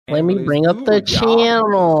Let me bring up the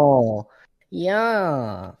channel.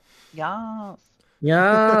 Yeah. Yes.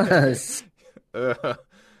 Yes. I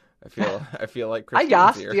feel like I Christine's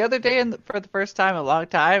yased here. the other day for the first time in a long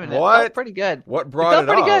time, and What? it felt pretty good. What brought it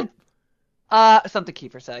pretty up? good. Something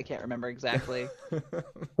Kiefer said. I can't remember exactly.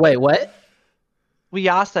 Wait, what? We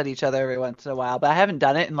yased at each other every once in a while, but I haven't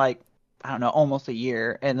done it in like, I don't know, almost a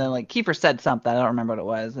year. And then like Kiefer said something, I don't remember what it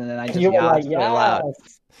was, and then I just You were yased like, really loud.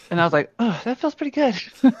 And I was like, oh, that feels pretty good.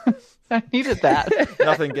 I needed that.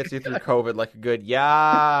 Nothing gets you through COVID like a good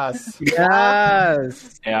yes.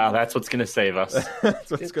 Yes. Yeah, that's what's gonna save us. That's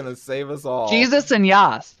what's gonna save us all. Jesus and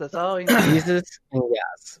yas. That's all you need. Jesus and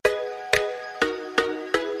yes.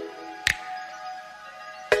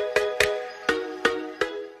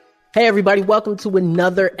 Hey everybody, welcome to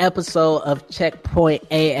another episode of Checkpoint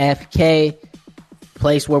AFK,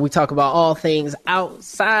 place where we talk about all things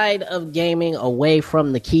outside of gaming, away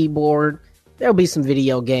from the keyboard. There'll be some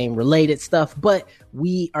video game related stuff, but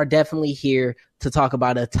we are definitely here to talk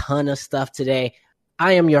about a ton of stuff today.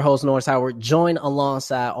 I am your host, Norris Howard, joined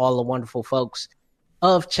alongside all the wonderful folks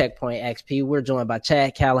of Checkpoint XP. We're joined by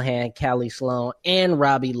Chad Callahan, Callie Sloan, and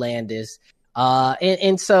Robbie Landis.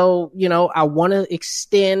 And so, you know, I want to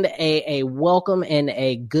extend a welcome and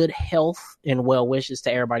a good health and well wishes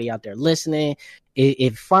to everybody out there listening.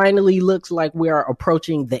 It finally looks like we are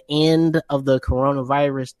approaching the end of the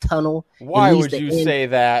coronavirus tunnel. Why would you say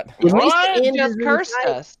that? At least the end just is in cursed sight.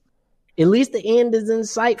 us. At least the end is in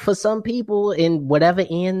sight for some people, in whatever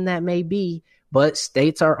end that may be. But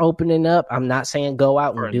states are opening up. I'm not saying go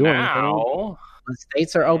out and do anything. But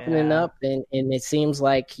states are opening up, and it seems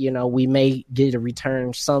like, you know, we may get a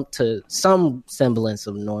return to some semblance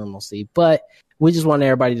of normalcy. But we just want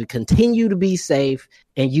everybody to continue to be safe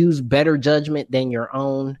and use better judgment than your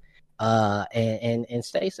own, and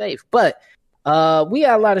stay safe. But we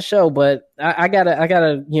got a lot of show, but I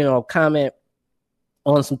gotta you know, comment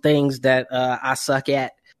on some things that I suck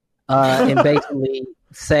at, and basically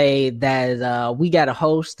say that we got a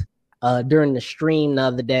host during the stream the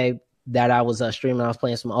other day that I was streaming. I was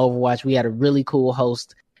playing some Overwatch. We had a really cool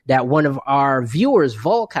host that one of our viewers,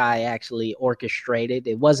 Volkai, actually orchestrated.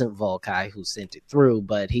 It wasn't Volkai who sent it through,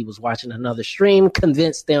 but he was watching another stream,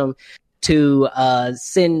 convinced them to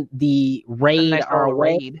send the raid our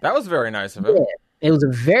way. That was very nice of him. Yeah, it was a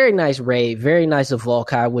very nice raid, very nice of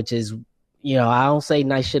Volkai, which is, you know, I don't say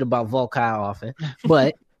nice shit about Volkai often,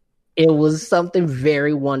 but it was something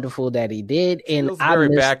very wonderful that he did. And Feels very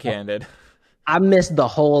backhanded. I missed the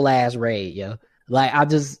whole last raid, yo. Like I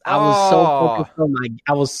was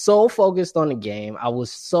so focused on the game.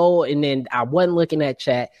 And then I wasn't looking at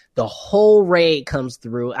chat. The whole raid comes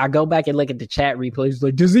through. I go back and look at the chat replays.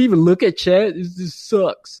 Like, does he even look at chat? This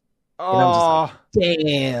sucks. Oh, and I'm just like,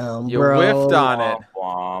 damn, you bro. whiffed on it.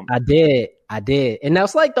 I did. And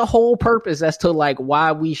that's like the whole purpose as to like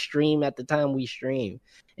why we stream at the time we stream.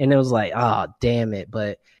 And it was like, oh, damn it.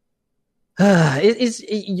 But it's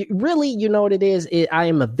really, you know what it is? I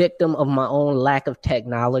am a victim of my own lack of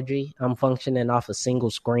technology. I'm functioning off a single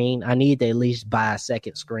screen. I need to at least buy a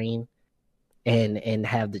second screen and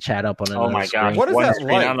have the chat up on another screen. Oh my gosh. What is that screen?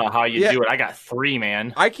 like? I don't know how you do it. I got 3,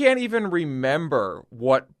 man. I can't even remember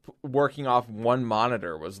what working off one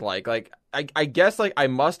monitor was like. Like, I guess like I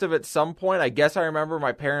must have at some point. I guess I remember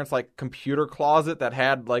my parents' like computer closet that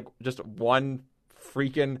had like just one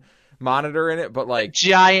freaking monitor in it, but like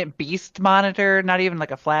giant beast monitor, not even like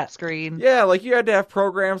a flat screen. Yeah, like you had to have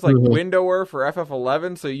programs like Windower for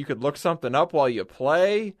FF11 so you could look something up while you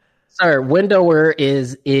play. Sir, Windower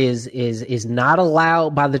is not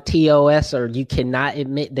allowed by the TOS, or you cannot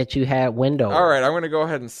admit that you had Windower. All right, I'm going to go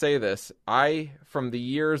ahead and say this. From the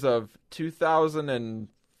years of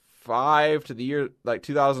 2005 to the year like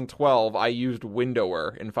 2012, I used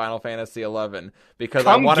Windower in Final Fantasy 11 because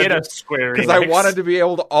I wanted to be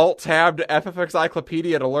able to alt tab to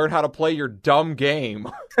FFencyclopedia to learn how to play your dumb game.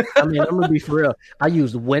 I mean, I'm gonna be for real. I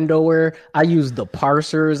used Windower. I used the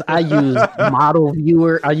parsers. I used Model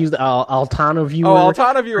Viewer. I used Altana Viewer. Oh,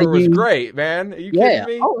 Altana Viewer was great, man. Are you kidding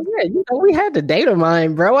me? Oh yeah, you know, we had the data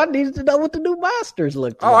mine, bro. I needed to know what the new monsters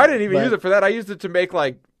looked like. Oh, I didn't even use it for that. I used it to make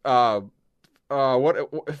like forum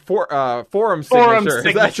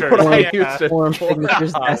signatures. That's what I used it forum for.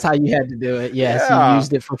 signatures. That's how you had to do it. Yes, you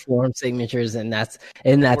used it for forum signatures, and that's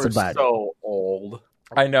about it. So old.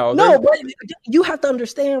 I know. No, but you have to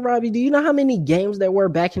understand, Robbie. Do you know how many games there were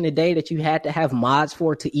back in the day that you had to have mods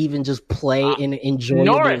for to even just play in an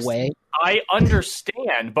enjoyable way? I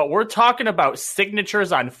understand, but we're talking about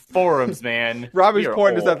signatures on forums, man. Robbie's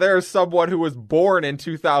point is that there is someone who was born in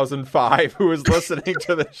 2005 who is listening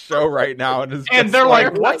to the show right now and they're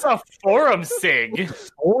like, "What's a forum sig?"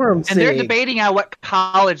 And they're debating on what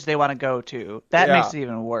college they want to go to. That makes it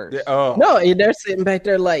even worse. No, they're sitting back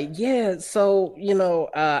there like, yeah. So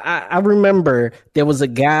I remember there was a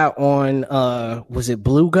guy on was it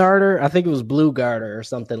Blue Garter? I think it was Blue Garter or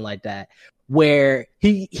something like that, where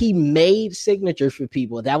he made signatures for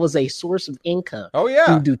people. That was a source of income. Oh yeah,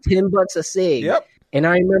 he would do $10 a sig. Yep. And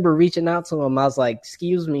I remember reaching out to him. I was like,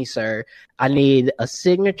 "Excuse me, sir. I need a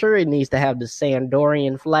signature. It needs to have the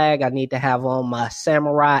Sandorian flag. I need to have on my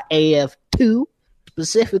Samurai AF2,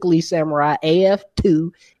 specifically Samurai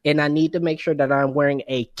AF2, and I need to make sure that I'm wearing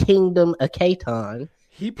a Kingdom Akaton."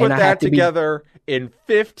 He put that together in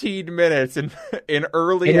 15 minutes in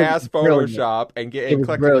early ass Photoshop and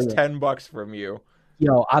collected his $10 from you.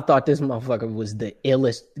 Yo, I thought this motherfucker was the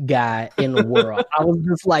illest guy in the world. I was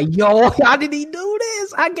just like, yo, how did he do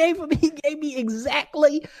this? He gave me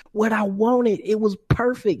exactly what I wanted. It was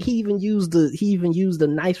perfect. He even used a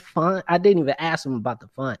nice font. I didn't even ask him about the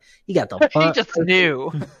font. He got the font. He just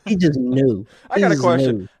knew. He just knew. I got a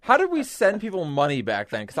question. How did we send people money back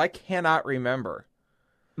then? Because I cannot remember.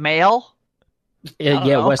 Mail?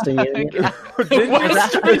 Yeah, Western Union.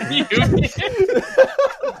 Western Union.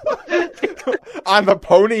 On the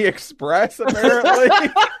Pony Express, apparently.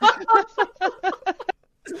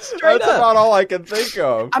 That's about all I can think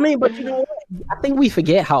of. I mean, but you know what? I think we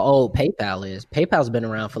forget how old PayPal is. PayPal's been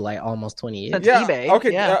around for like almost 20 years. That's eBay.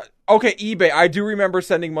 Okay, okay, eBay. I do remember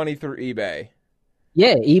sending money through eBay.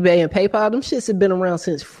 Yeah, eBay and PayPal, them shits have been around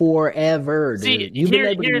since forever, dude. See, You've been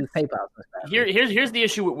able to use PayPal. Here's the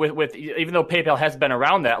issue with even though PayPal has been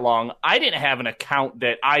around that long, I didn't have an account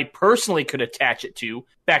that I personally could attach it to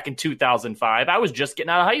back in 2005. I was just getting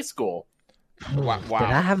out of high school. Wow. Did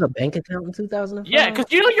I have a bank account in 2005? Yeah, because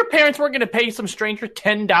your parents weren't going to pay some stranger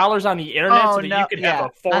 $10 on the internet so that you could have a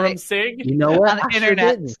forum sig. You know what? On the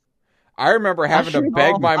internet. I remember having to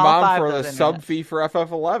beg my mom for the sub fee for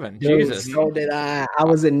FF11. Dude, Jesus. So did I. I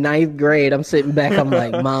was in 9th grade. I'm sitting back. I'm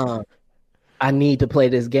like, Mom, I need to play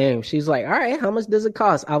this game. She's like, all right, how much does it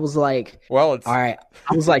cost? I was like, well, it's all right.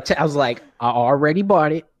 I was like, I already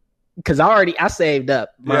bought it because I saved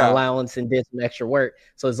up my allowance and did some extra work.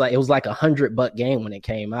 So it was like $100 game when it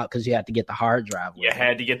came out because you had to get the hard drive. You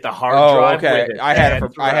had to get the hard drive. Okay. With it. I had it for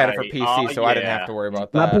PC, so I didn't have to worry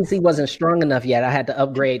about that. My PC wasn't strong enough yet. I had to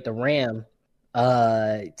upgrade the RAM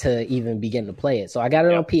to even begin to play it. So I got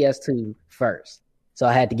it on PS2 first. So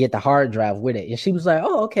I had to get the hard drive with it. And she was like,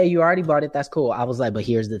 "Oh, okay, you already bought it. That's cool." I was like, "But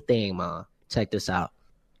here's the thing, Mom. Check this out.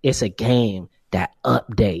 It's a game that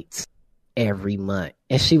updates every month."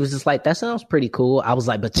 And she was just like, "That sounds pretty cool." I was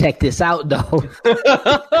like, "But check this out, though."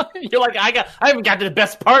 You're like, I haven't got to the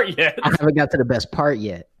best part yet. I haven't got to the best part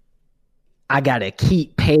yet. I gotta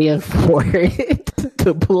keep paying for it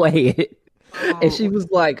to play it. And she was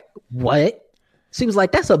like, "What?" She was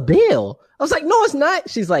like, "That's a bill." I was like, "No, it's not."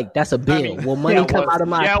 She's like, "That's a bill. Will money come out of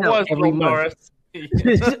my account every month?"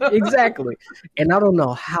 Exactly. And I don't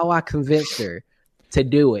know how I convinced her to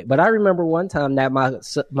do it, but I remember one time that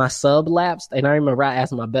my sub lapsed, and I remember I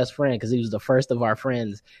asked my best friend because he was the first of our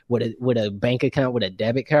friends with a bank account with a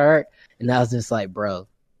debit card, and I was just like, "Bro,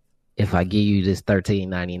 if I give you this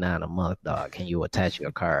 $13.99 a month, dog, can you attach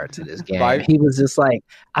your card to this game?" He was just like,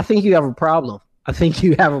 "I think you have a problem. I think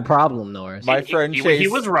you have a problem, Norris." My friend Chase, he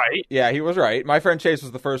was right. Yeah, he was right. My friend Chase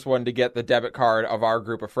was the first one to get the debit card of our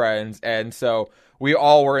group of friends, and so we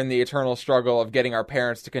all were in the eternal struggle of getting our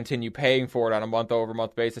parents to continue paying for it on a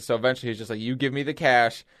month-over-month basis. So eventually he's just like, "You give me the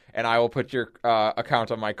cash, and I will put your account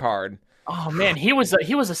on my card." Oh man, he was a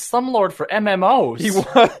slumlord for MMOs. He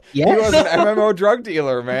was an MMO drug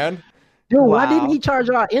dealer, man. Dude, why didn't he charge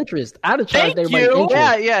our interest? I'd have charged everybody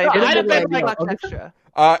interest. Yeah. I'd have been like extra.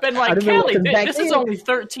 Been like, Kelly, this is only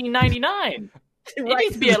 $13.99. It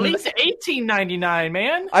needs to be at least $18.99,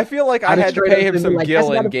 man. I feel like I had to pay him some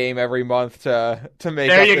Gil in game every month to make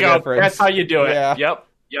there up you the go. difference. That's how you do it. Yeah.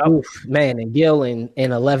 Yep. Oof, man, and Gil in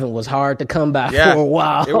 11 was hard to come by for a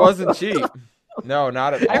while. It wasn't cheap. No,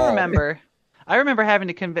 not at all. I remember having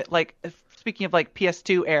to convince, like, speaking of like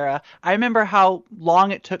PS2 era, I remember how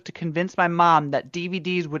long it took to convince my mom that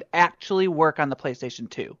DVDs would actually work on the PlayStation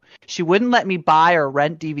 2. She wouldn't let me buy or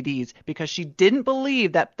rent DVDs because she didn't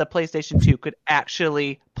believe that the PlayStation 2 could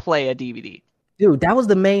actually play a DVD. Dude, that was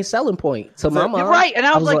the main selling point. So my mom, right, and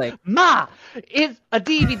I was like, "Ma, it's a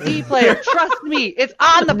DVD player. Trust me, it's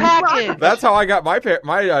on the package." That's how I got my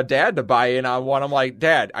dad to buy in on one. I'm like,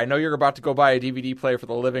 "Dad, I know you're about to go buy a DVD player for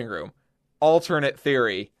the living room. Alternate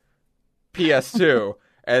theory, PS2."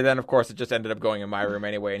 And then, of course, it just ended up going in my room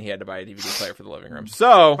anyway, and he had to buy a DVD player for the living room.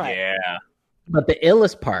 So, yeah. But the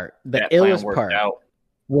illest part, Out.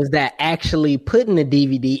 was that actually putting the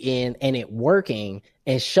DVD in and it working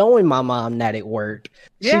and showing my mom that it worked.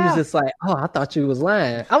 She was just like, "Oh, I thought you was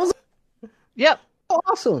lying." I was like, "Yep,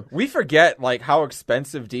 awesome." We forget like how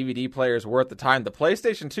expensive DVD players were at the time. The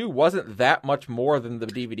PlayStation 2 wasn't that much more than the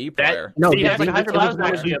DVD player. No, See, the that's what I was DVD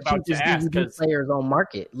actually about to ask, DVD players on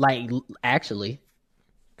market, like actually,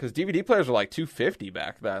 because DVD players were like $250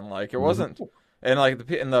 back then. Like it wasn't. And like the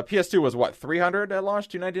PS2 was what, $300 at launch,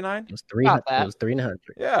 $299? It was 300. It was 300.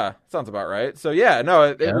 Yeah, sounds about right. So yeah, no,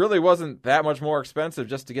 it really wasn't that much more expensive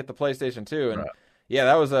just to get the PlayStation 2. And yeah,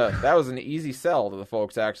 that was an easy sell to the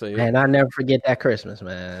folks actually. Man, I never forget that Christmas,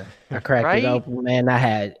 man. I cracked it open, man. I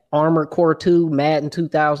had Armored Core 2, Madden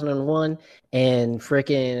 2001, and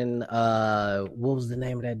freaking what was the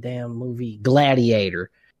name of that damn movie? Gladiator.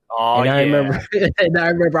 Oh, and I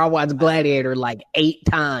remember I watched Gladiator like 8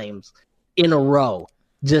 times in a row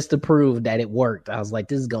just to prove that it worked. I was like,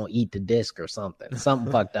 this is going to eat the disc or something. Something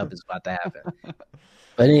fucked up is about to happen.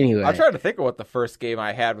 But anyway. I'm trying to think of what the first game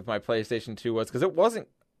I had with my PlayStation 2 was, because it wasn't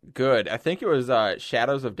good. I think it was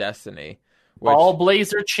Shadows of Destiny. All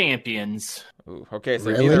Blazer champions. Ooh, okay, so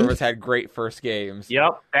Really? neither of us had great first games.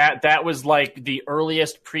 Yep, that was like the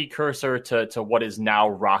earliest precursor to what is now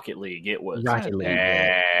Rocket League. It was Rocket League.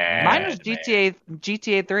 Mine was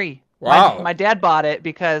GTA 3. Wow. My dad bought it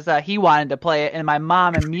because he wanted to play it, and my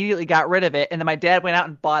mom immediately got rid of it, and then my dad went out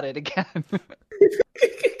and bought it again.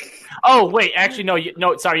 Oh, wait, actually,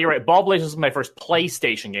 no, sorry, you're right. Ball Blazers was my first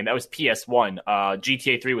PlayStation game. That was PS1.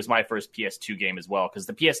 GTA 3 was my first PS2 game as well, because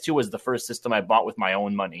the PS2 was the first system I bought with my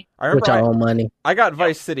own money. With your own money. I got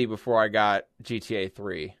Vice City before I got GTA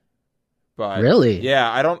 3. But really?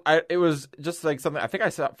 Yeah, it was just like something, I think I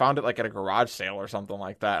found it like at a garage sale or something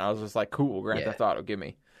like that. And I was just like, cool, Grand Theft Auto, give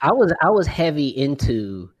me. I was heavy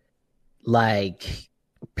into like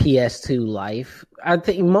PS2 life. I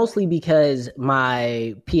think mostly because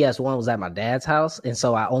my PS1 was at my dad's house, and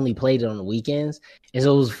so I only played it on the weekends. And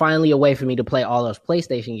so it was finally a way for me to play all those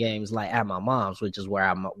PlayStation games like at my mom's, which is where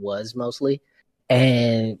I was mostly.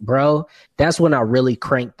 And bro, that's when I really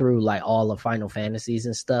cranked through like all the Final Fantasies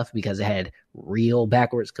and stuff, because it had real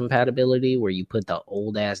backwards compatibility where you put the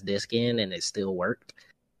old ass disc in and it still worked.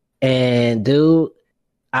 And dude,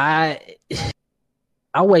 I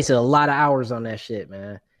wasted a lot of hours on that shit,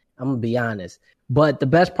 man. I'm gonna be honest. But the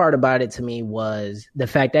best part about it to me was the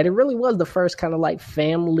fact that it really was the first kind of like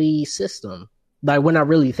family system. Like when I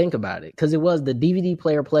really think about it, because it was the DVD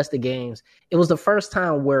player plus the games. It was the first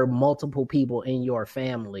time where multiple people in your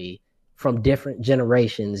family from different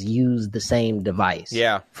generations used the same device.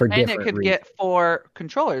 Yeah. For and different it could reasons. get 4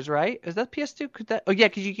 controllers, right? Is that PS2? Could that? Oh yeah,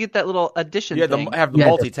 because you get that little addition thing. Have the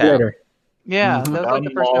multi-tab. Yeah, that was like the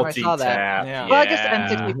first time I saw that. Yeah. Well, I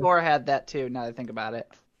guess N64 had that too. Now that I think about it.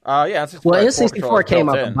 Yeah. N64 came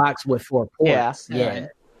out the box with 4 ports.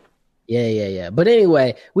 Yeah. But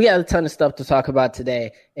anyway, we got a ton of stuff to talk about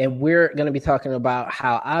today, and we're going to be talking about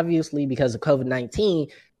how obviously because of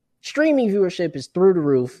COVID-19, streaming viewership is through the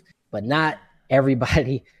roof, but not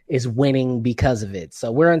everybody is winning because of it.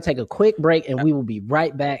 So we're going to take a quick break, and we will be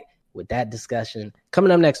right back with that discussion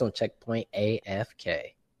coming up next on Checkpoint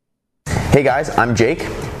AFK. Hey guys, I'm Jake.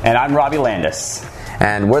 And I'm Robbie Landis.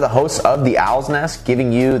 And we're the hosts of The Owl's Nest,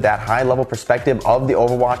 giving you that high-level perspective of the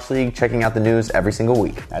Overwatch League, checking out the news every single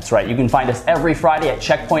week. That's right. You can find us every Friday at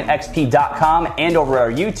checkpointxp.com and over our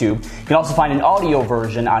YouTube. You can also find an audio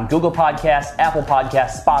version on Google Podcasts, Apple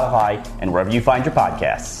Podcasts, Spotify, and wherever you find your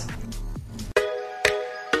podcasts.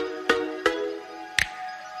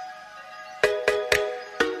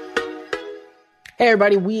 Hey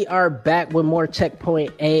everybody, we are back with more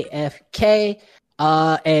Checkpoint AFK.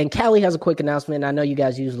 And Callie has a quick announcement. I know you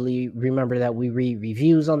guys usually remember that we read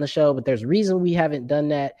reviews on the show, but there's a reason we haven't done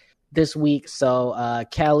that this week. So,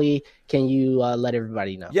 Callie, can you let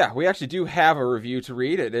everybody know? Yeah, we actually do have a review to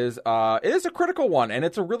read. It is a critical one, and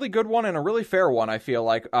it's a really good one and a really fair one, I feel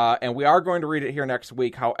like. And we are going to read it here next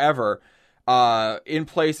week. However, in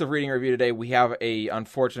place of reading a review today, we have a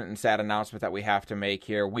unfortunate and sad announcement that we have to make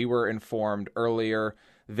here. We were informed earlier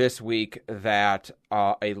this week that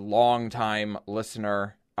a longtime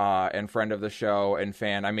listener and friend of the show and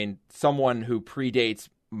fan, I mean, someone who predates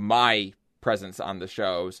my presence on the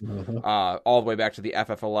shows, all the way back to the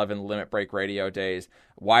FF11 Limit Break Radio days,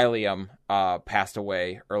 William passed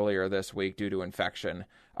away earlier this week due to infection.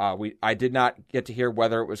 I did not get to hear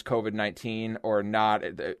whether it was COVID-19 or not.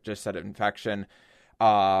 It just said infection.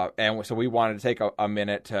 And so we wanted to take a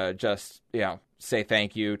minute to just, say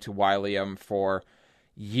thank you to William for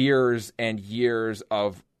years and years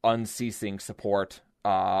of unceasing support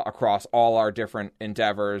across all our different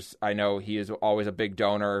endeavors. I know he is always a big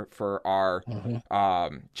donor for our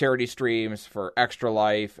charity streams, for Extra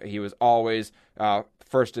Life. He was always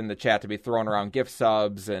first in the chat to be throwing around gift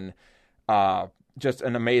subs, and just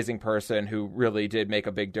an amazing person who really did make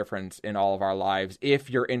a big difference in all of our lives. If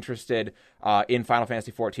you're interested in Final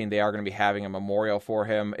Fantasy XIV, they are going to be having a memorial for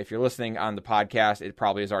him. If you're listening on the podcast, it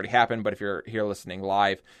probably has already happened, but if you're here listening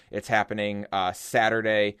live, it's happening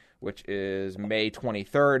Saturday, which is May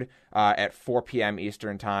 23rd at 4 p.m.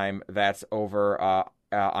 Eastern Time. That's over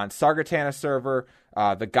on Sargatana server,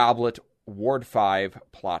 the Goblet, Ward 5,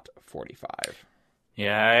 Plot 45.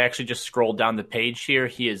 Yeah, I actually just scrolled down the page here.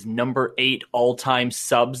 He is number 8 all-time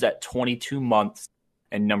subs at 22 months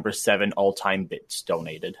and number 7 all-time bits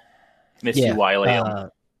donated. Miss you, Wiley.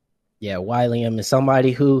 William is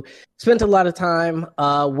somebody who spent a lot of time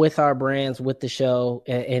with our brands, with the show.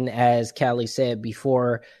 And as Callie said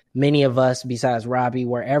before, many of us, besides Robbie,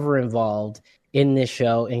 were ever involved in this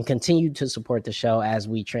show and continue to support the show as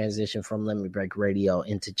we transition from Limit Break Radio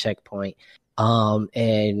into Checkpoint.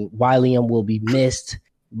 And William will be missed,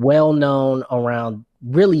 well known around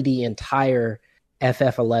really the entire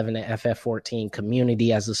FF11 and FF14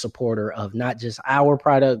 community as a supporter of not just our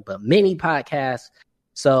product, but many podcasts.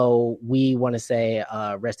 So we want to say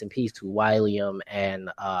rest in peace to William,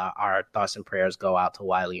 and our thoughts and prayers go out to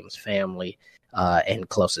William's family and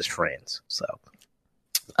closest friends. So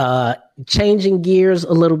changing gears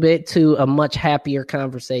a little bit to a much happier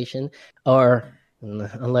conversation, or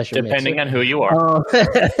unless you're depending on who you are.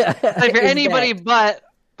 If you're anybody but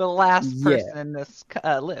the last person in this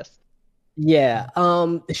list. Yeah.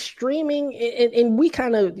 Streaming, and we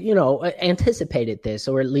kind of, anticipated this,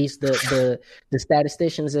 or at least the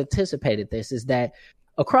statisticians anticipated this, is that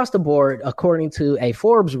across the board, according to a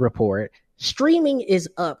Forbes report, streaming is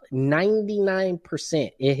up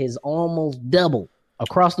 99%. It has almost doubled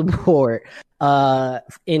across the board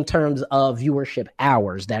in terms of viewership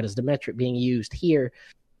hours. That is the metric being used here.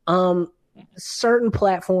 Certain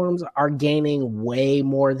platforms are gaining way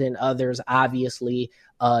more than others. Obviously,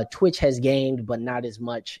 Twitch has gained, but not as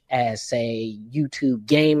much as, say, YouTube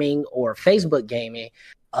gaming or Facebook gaming,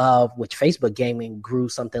 which Facebook gaming grew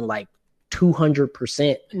something like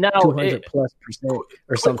 200%, 200+%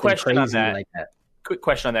 or something crazy like that. Quick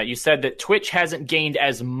question on that. You said that Twitch hasn't gained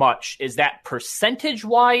as much. Is that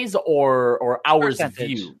percentage-wise or hours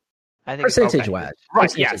viewed? I think percentage-wise.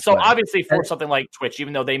 Right, yeah. So obviously for something like Twitch,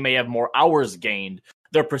 even though they may have more hours gained,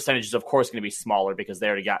 their percentage is, of course, going to be smaller because they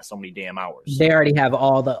already got so many damn hours. They already have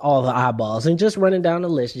all the eyeballs. And just running down the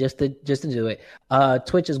list just to do it,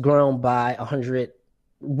 Twitch has grown by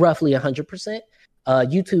roughly 100%.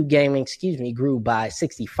 YouTube gaming, grew by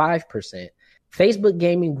 65%. Facebook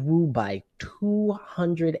gaming grew by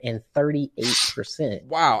 238%.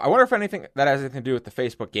 Wow. I wonder if anything that has anything to do with the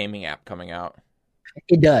Facebook gaming app coming out.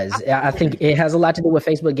 It does. I think it has a lot to do with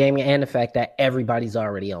Facebook gaming and the fact that everybody's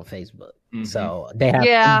already on Facebook. Mm-hmm. So they have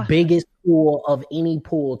the biggest pool of any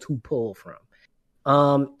pool to pull from.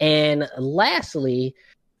 And lastly,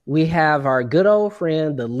 we have our good old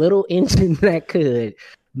friend, the little engine that could,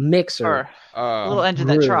 Mixer. Little engine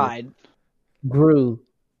that tried. Grew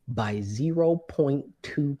by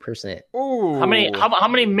 0.2%. Ooh. How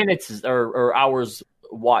many minutes or hours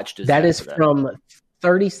watched is that? That is from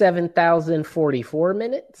 37,044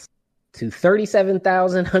 minutes to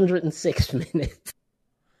 37,106 minutes.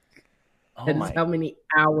 That is how many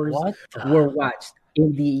hours were watched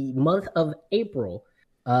in the month of April.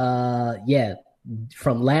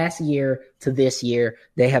 From last year to this year,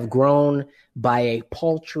 they have grown by a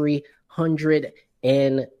paltry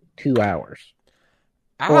 102 hours.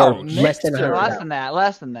 Or less than 100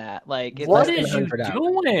 less than that. Like, what is you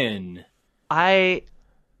doing? I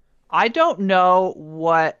don't know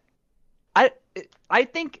what I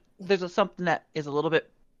think there's something that is a little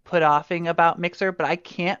bit put-offing about Mixer, but I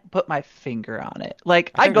can't put my finger on it.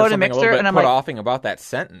 Like, I go to Mixer and I'm like, put-offing about that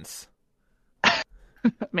sentence.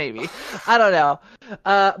 Maybe. I don't know.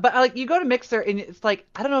 But you go to Mixer and it's like,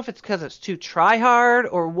 I don't know if it's because it's too try-hard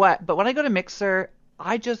or what, but when I go to Mixer,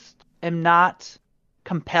 I just am not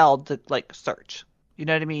compelled to search. You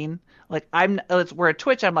know what I mean? Like, we're at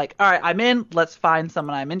Twitch, I'm like, all right, I'm in, let's find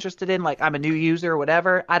someone I'm interested in, like I'm a new user or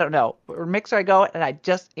whatever. I don't know. Or Mixer I go and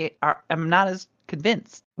I'm not as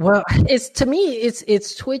convinced. Well,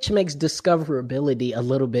 it's Twitch makes discoverability a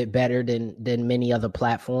little bit better than many other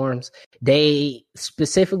platforms. They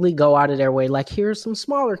specifically go out of their way, like, here's some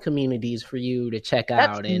smaller communities for you to check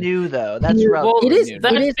out. That's new though. That's well, it is.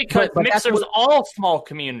 That's because Mixer's all small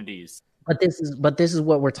communities. But this is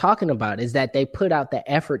what we're talking about, is that they put out the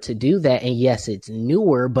effort to do that, and yes, it's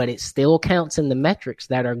newer, but it still counts in the metrics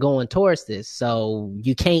that are going towards this. So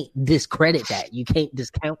you can't discredit that. You can't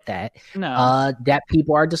discount that. No. That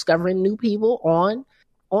people are discovering new people on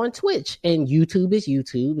Twitch, and YouTube is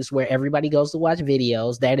YouTube. It's where everybody goes to watch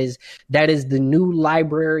videos. That is the new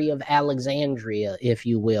Library of Alexandria, if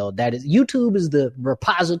you will. That is, YouTube is the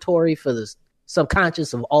repository for the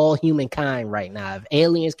subconscious of all humankind right now. If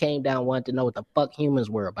aliens came down, wanted to know what the fuck humans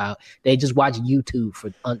were about, they just watch YouTube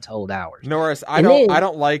for untold hours. Norris, I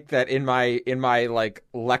don't like that in my like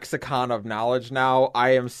lexicon of knowledge now.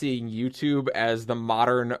 I am seeing YouTube as the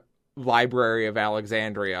modern Library of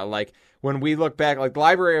Alexandria. Like, when we look back, like, the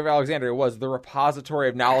Library of Alexandria was the repository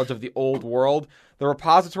of knowledge of the old world. The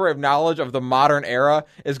repository of knowledge of the modern era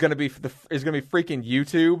is going to be freaking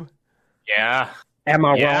YouTube. Yeah. Am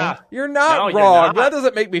I wrong? You're not wrong. That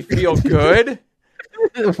doesn't make me feel good.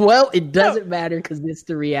 Well, it doesn't matter because it's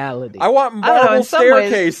the reality. I want marble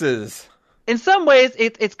staircases. In some ways,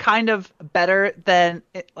 it's kind of better than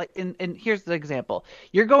and here's the example.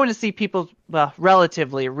 You're going to see people's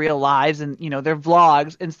relatively real lives and their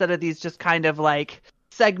vlogs instead of these just kind of like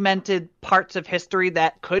segmented parts of history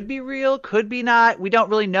that could be real, could be not. We don't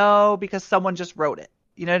really know because someone just wrote it.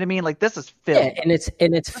 You know what I mean? Like, this is film. Yeah, and it's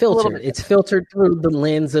filtered. It's filtered through the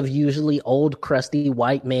lens of usually old, crusty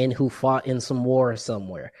white men who fought in some war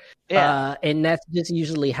somewhere. Yeah. And that's just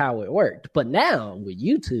usually how it worked. But now with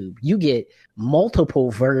YouTube, you get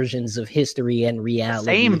multiple versions of history and reality.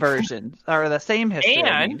 The same version or the same history.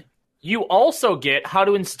 And you also get how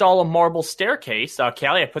to install a marble staircase.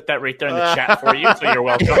 Callie, I put that right there in the chat for you, so you're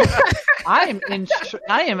welcome. I am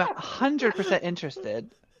 100%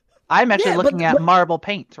 interested. I'm actually looking at marble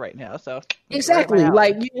paint right now. So exactly,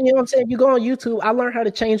 like you know what I'm saying. You go on YouTube. I learned how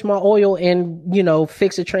to change my oil and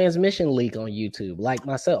fix a transmission leak on YouTube, like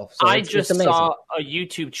myself. So I just saw a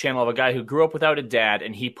YouTube channel of a guy who grew up without a dad,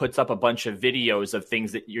 and he puts up a bunch of videos of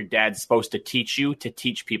things that your dad's supposed to teach you to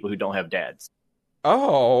teach people who don't have dads.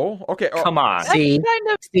 Oh, okay. Come on.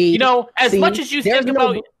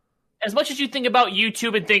 As much as you think about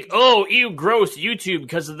YouTube and think, oh, ew, gross, YouTube,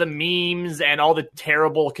 because of the memes and all the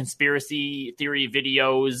terrible conspiracy theory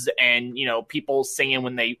videos and, people singing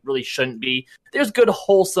when they really shouldn't be, there's good,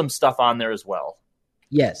 wholesome stuff on there as well.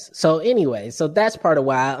 Yes. So anyway, that's part of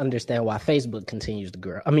why I understand why Facebook continues to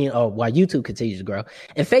grow. Why YouTube continues to grow.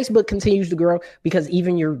 And Facebook continues to grow because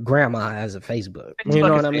even your grandma has a Facebook. You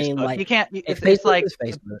know what I mean? Like, you can't, it's like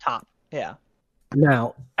Facebook. Top. Yeah.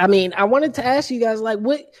 Now, I wanted to ask you guys, like,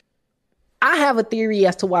 what... I have a theory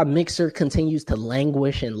as to why Mixer continues to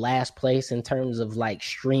languish in last place in terms of like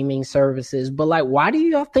streaming services. But like, why do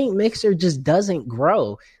y'all think Mixer just doesn't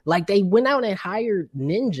grow? Like, they went out and hired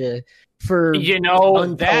Ninja for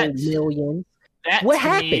untold millions. What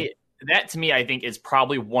happened? That to me, I think, is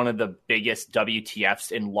probably one of the biggest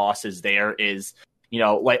WTFs and losses. There is,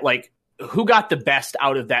 like who got the best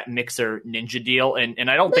out of that Mixer Ninja deal? And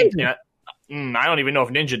I don't think that. I don't even know if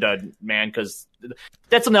Ninja did, man, because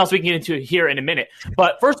that's something else we can get into here in a minute.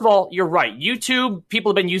 But first of all, you're right. YouTube,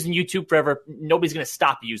 people have been using YouTube forever. Nobody's going to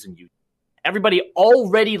stop using YouTube. Everybody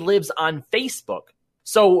already lives on Facebook.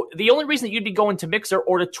 So the only reason that you'd be going to Mixer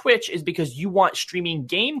or to Twitch is because you want streaming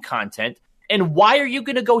game content. And why are you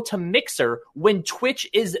going to go to Mixer when Twitch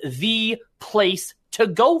is the place to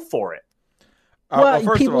go for it? Well,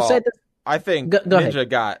 first of all, I think Ninja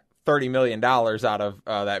got $30 million out of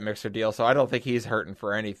that Mixer deal, so I don't think he's hurting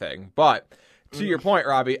for anything. But to your point,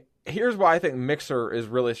 Robbie, here's why I think Mixer is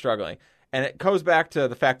really struggling. And it goes back to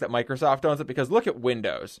the fact that Microsoft owns it, because look at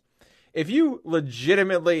Windows. If you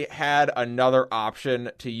legitimately had another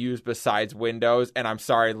option to use besides Windows, and I'm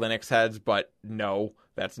sorry, Linux heads, but no,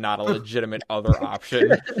 that's not a legitimate other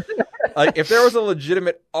option. Like, if there was a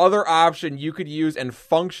legitimate other option you could use and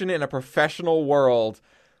function in a professional world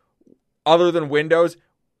other than Windows,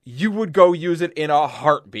 you would go use it in a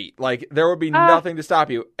heartbeat. Like, there would be nothing to stop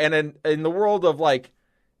you. And in the world of like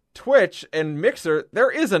Twitch and Mixer, there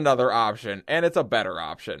is another option, and it's a better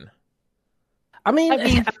option. I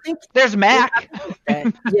think there's Mac.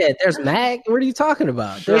 Yeah, there's Mac. What are you talking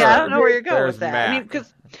about? I don't know where you're going with that. Mac.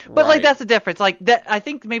 Like, that's the difference. Like, that, I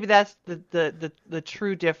think maybe that's the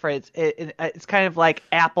true difference. It's kind of like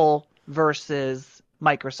Apple versus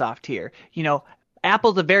Microsoft here.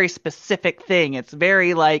 Apple's a very specific thing. It's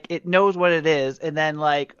very like, it knows what it is. And then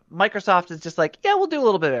like Microsoft is just like, yeah, we'll do a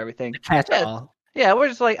little bit of everything. Yeah, we're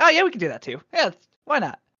just like, oh yeah, we can do that too. Yeah, why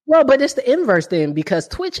not? Well, but it's the inverse then, because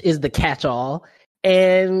Twitch is the catch-all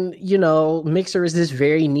and, Mixer is this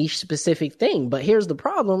very niche specific thing. But here's the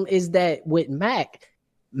problem is that with Mac,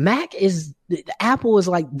 Apple is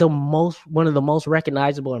like one of the most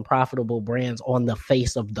recognizable and profitable brands on the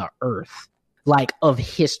face of the earth, like of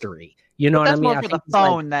history. You know what I mean? That's more for the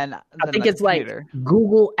phone than I think the it's computer. like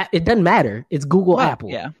Google. It doesn't matter. It's Google Apple.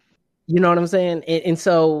 Yeah. You know what I'm saying? And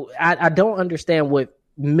so I don't understand what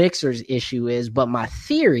Mixer's issue is, but my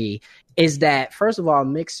theory is that, first of all,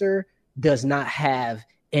 Mixer does not have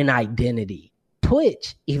an identity.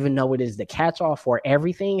 Twitch, even though it is the catch-all for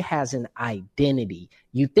everything, has an identity.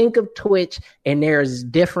 You think of Twitch, and there's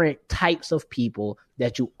different types of people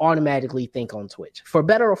that you automatically think on Twitch, for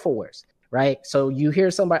better or for worse, right? So you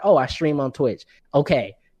hear somebody, I stream on Twitch.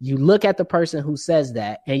 Okay, you look at the person who says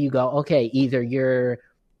that, and you go, okay, either you're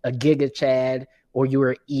a Giga Chad, or you're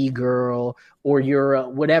an e-girl, or you're a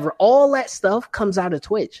whatever. All that stuff comes out of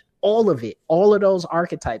Twitch. All of it. All of those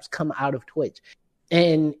archetypes come out of Twitch.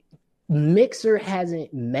 And Mixer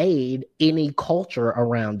hasn't made any culture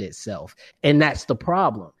around itself. And that's the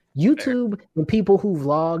problem. YouTube and people who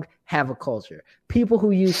vlog have a culture. People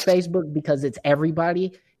who use Facebook because it's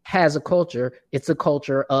everybody has a culture. It's a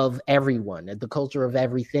culture of everyone, the culture of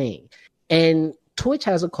everything. And Twitch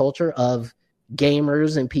has a culture of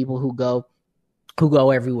gamers and people who go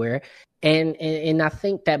everywhere. And I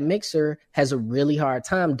think that Mixer has a really hard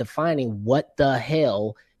time defining what the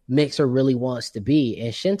hell Mixer really wants to be.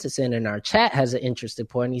 And Shintasen in our chat has an interesting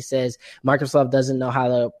point. He says Microsoft doesn't know how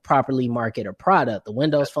to properly market a product. The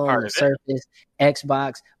Windows Phone, the Surface,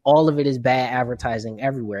 Xbox, all of it is bad advertising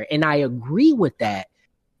everywhere. And I agree with that.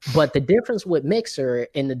 But the difference with Mixer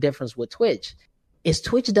and the difference with Twitch is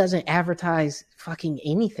Twitch doesn't advertise fucking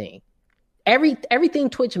anything. Everything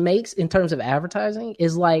Twitch makes in terms of advertising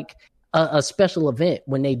is like a special event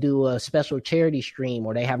when they do a special charity stream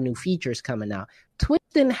or they have new features coming out. Twitch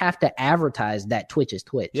didn't have to advertise that Twitch is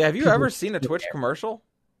Twitch. Yeah, have you ever seen a Twitch commercial?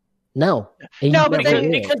 No.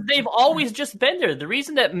 Because they've always just been there. The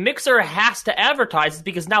reason that Mixer has to advertise is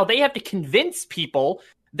because now they have to convince people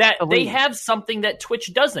that they have something that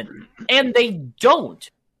Twitch doesn't, and they don't.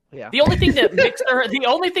 Yeah. The only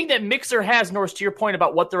thing that Mixer has, Norris, to your point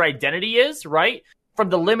about what their identity is, right? From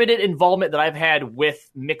the limited involvement that I've had with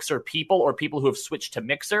Mixer people or people who have switched to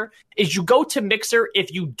Mixer, is you go to Mixer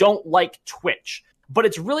if you don't like Twitch. But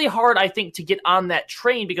it's really hard, I think, to get on that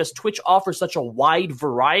train because Twitch offers such a wide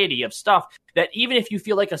variety of stuff that even if you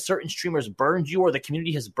feel like a certain streamer's burned you or the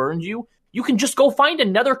community has burned you, you can just go find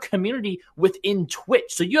another community within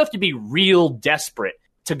Twitch. So you have to be real desperate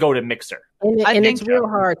to go to Mixer. And it's real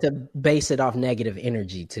hard to base it off negative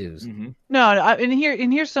energy too. Mm-hmm.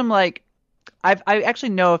 And here's some like I actually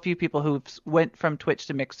know a few people who went from Twitch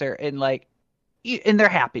to Mixer and they're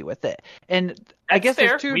happy with it. And I guess fair.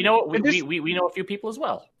 There's two. We know a few people as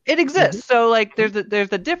well. It exists. Mm-hmm. So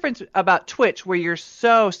there's a difference about Twitch where you're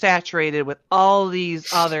so saturated with all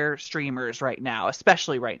these other streamers right now,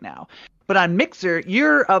 especially right now. But on Mixer,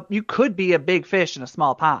 you could be a big fish in a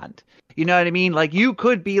small pond. You know what I mean? Like you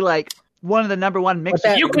could be like one of the number one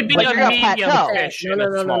mixers. You could be a medium fish.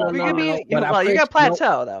 No. You got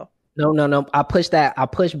plateau though. No. I push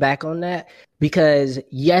back on that because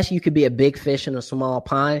yes, you could be a big fish in a small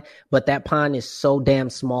pond, but that pond is so damn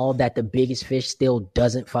small that the biggest fish still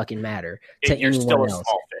doesn't fucking matter to anyone still else. A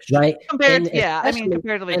small fish. Right?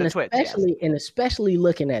 Comparatively to Twitch. Especially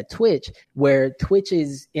looking at Twitch, where Twitch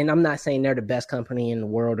is, and I'm not saying they're the best company in the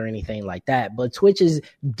world or anything like that, but Twitch has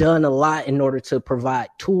done a lot in order to provide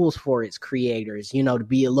tools for its creators, to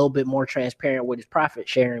be a little bit more transparent with its profit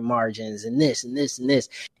sharing margins and this and this and this.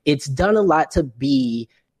 It's done a lot to be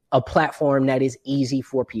a platform that is easy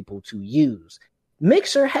for people to use.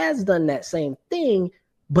 Mixer has done that same thing,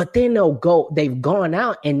 but then they've gone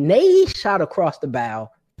out and they shot across the bow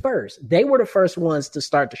first. They were the first ones to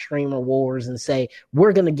start the streamer wars and say,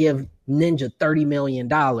 we're going to give Ninja $30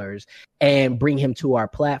 million and bring him to our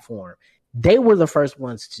platform. They were the first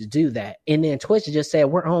ones to do that. And then Twitch just said,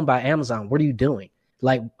 we're owned by Amazon. What are you doing?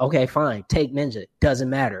 Like, okay, fine, take Ninja. Doesn't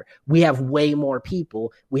matter. We have way more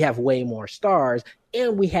people. We have way more stars.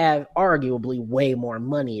 And we have arguably way more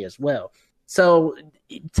money as well. So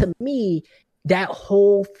to me, that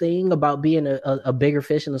whole thing about being a bigger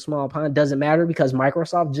fish in a small pond doesn't matter because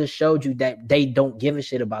Microsoft just showed you that they don't give a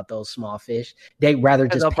shit about those small fish. They'd rather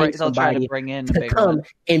just pay somebody to come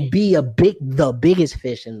and be the biggest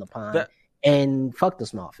fish in the pond. And fuck the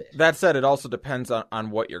small fish. That said, it also depends on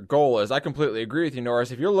what your goal is. I completely agree with you, Norris.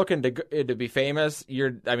 If you're looking to be famous,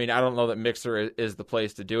 I don't know that Mixer is the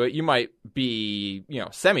place to do it. You might be,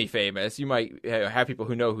 semi-famous. You might have people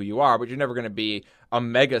who know who you are, but you're never going to be a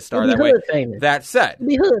mega star that way. Famous. That said,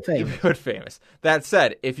 be hood famous. That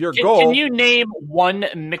said, if your goal, can you name one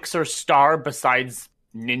Mixer star besides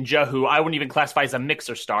Ninja, who I wouldn't even classify as a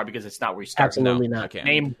mixer star because it's not where you start. Absolutely not. I can't.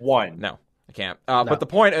 Name one. No, I can't.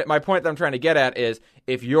 But my point that I'm trying to get at is,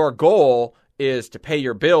 if your goal is to pay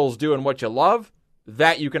your bills doing what you love,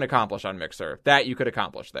 that you can accomplish on Mixer. That you could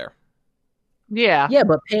accomplish there. Yeah. Yeah,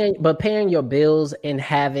 but paying your bills and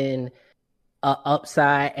having a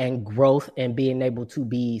upside and growth and being able to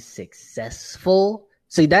be successful.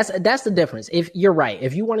 See, that's the difference. If you're right,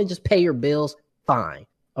 if you want to just pay your bills, fine.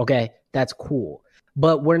 Okay, that's cool.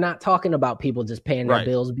 But we're not talking about people just paying their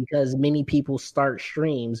bills, because many people start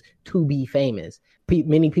streams to be famous.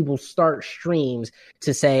 Many people start streams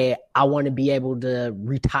to say, I want to be able to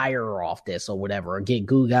retire off this or whatever, or get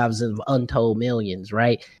gugavs of untold millions,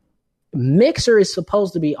 right? Mixer is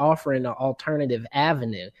supposed to be offering an alternative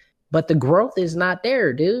avenue, but the growth is not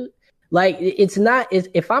there, dude. Like, it's not.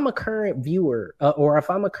 If I'm a current viewer or if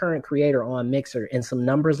I'm a current creator on Mixer and some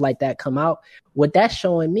numbers like that come out, what that's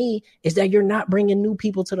showing me is that you're not bringing new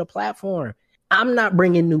people to the platform. I'm not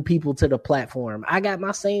bringing new people to the platform. I got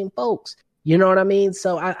my same folks. You know what I mean?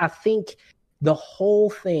 So I think the whole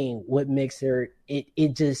thing with Mixer,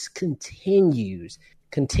 it just continues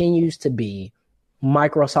to be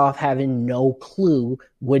Microsoft having no clue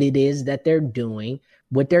what it is that they're doing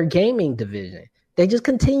with their gaming division. They just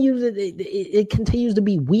it continues to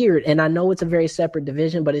be weird. And I know it's a very separate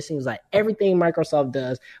division, but it seems like everything Microsoft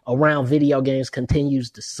does around video games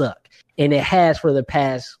continues to suck. And it has for the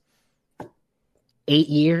past 8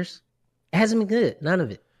 years. It hasn't been good. None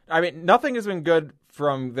of it. I mean, nothing has been good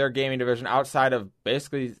from their gaming division outside of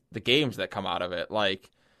basically the games that come out of it.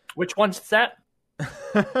 Like, which one's that?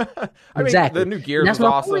 Exactly. The new Gears was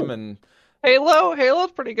awesome, and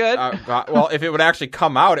Halo's pretty good. Well, if it would actually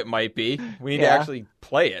come out, it might be. We need to actually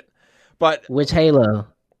play it. But which Halo?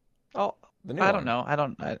 Oh, I don't know. I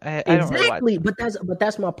don't exactly. But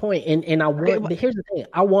that's my point. And I want. But here's the thing: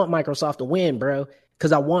 I want Microsoft to win, bro,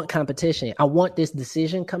 because I want competition. I want this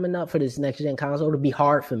decision coming up for this next gen console to be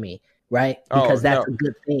hard for me, right? Because that's a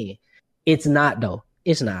good thing. It's not though.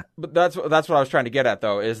 It's not. But that's what I was trying to get at,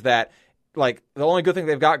 though, is that, like, the only good thing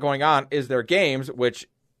they've got going on is their games, which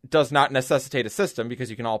does not necessitate a system because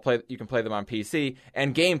you can play them on PC,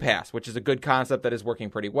 and Game Pass, which is a good concept that is working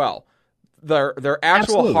pretty well. Their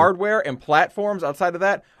actual hardware and platforms outside of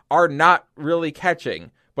that are not really catching,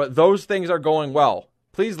 but those things are going well.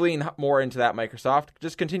 Please lean more into that, Microsoft.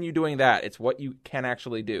 Just continue doing that. It's what you can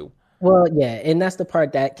actually do. Well, yeah, and that's the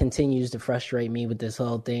part that continues to frustrate me with this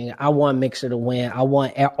whole thing. I want Mixer to win. I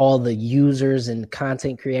want all the users and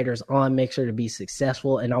content creators on Mixer to be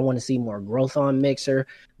successful, and I want to see more growth on Mixer.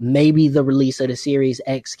 Maybe the release of the Series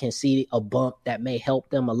X can see a bump that may help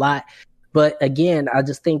them a lot. But again, I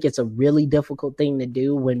just think it's a really difficult thing to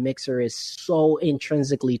do when Mixer is so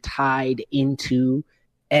intrinsically tied into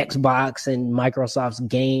Xbox and Microsoft's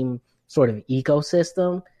game sort of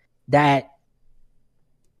ecosystem that,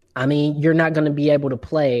 I mean, you're not going to be able to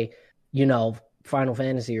play, Final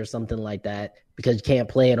Fantasy or something like that because you can't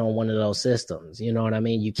play it on one of those systems. You know what I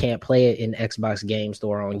mean? You can't play it in Xbox Game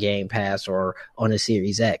Store, on Game Pass, or on a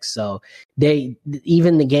Series X. So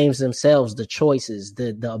even the games themselves, the choices,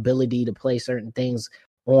 the ability to play certain things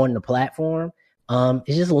on the platform,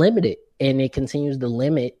 is just limited. And it continues to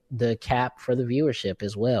limit the cap for the viewership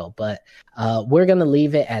as well. But we're going to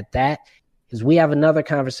leave it at that because we have another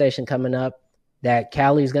conversation coming up that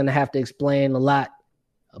Callie's going to have to explain a lot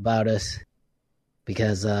about us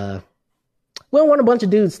because we don't want a bunch of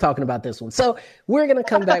dudes talking about this one. So we're going to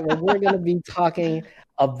come back where we're going to be talking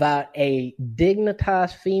about a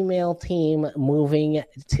Dignitas female team moving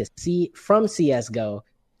from CSGO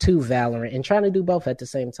to Valorant and trying to do both at the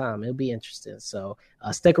same time. It'll be interesting. So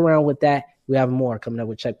stick around with that. We have more coming up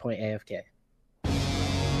with Checkpoint AFK.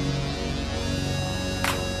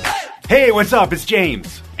 Hey, what's up? It's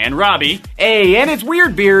James. And Robbie. Hey, and it's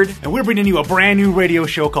Weirdbeard. And we're bringing you a brand new radio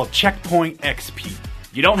show called Checkpoint XP.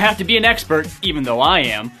 You don't have to be an expert, even though I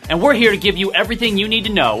am. And we're here to give you everything you need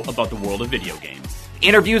to know about the world of video games.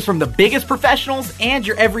 Interviews from the biggest professionals and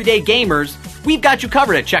your everyday gamers. We've got you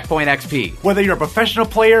covered at Checkpoint XP. Whether you're a professional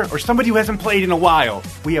player or somebody who hasn't played in a while,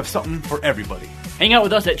 we have something for everybody. Hang out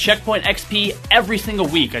with us at Checkpoint XP every single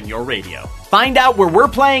week on your radio. Find out where we're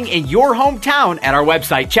playing in your hometown at our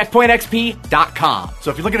website, checkpointxp.com.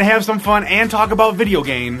 So if you're looking to have some fun and talk about video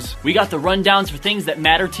games, we got the rundowns for things that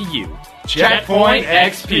matter to you. Checkpoint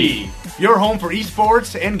XP, your home for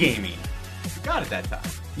esports and gaming. You got it that time.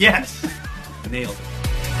 Yes. Nailed it.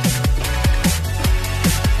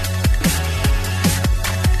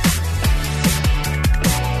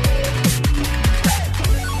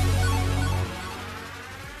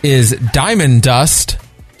 Is Diamond Dust,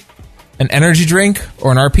 An energy drink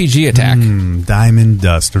or an RPG attack? Diamond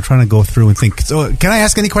Dust. We're trying to go through and think. So, can I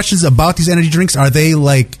ask any questions about these energy drinks? Are they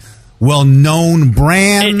like well-known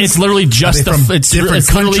brands? It's literally just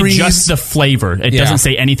it's literally just the flavor. It doesn't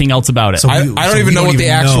say anything else about it. So I don't even know what the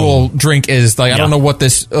actual drink is. Like I don't know what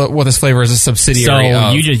this flavor is a subsidiary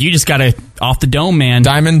of. You just got to off the dome, man.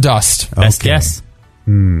 Diamond Dust. Best guess.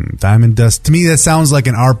 Diamond Dust. To me, that sounds like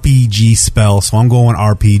an RPG spell, so I'm going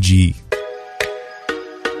RPG.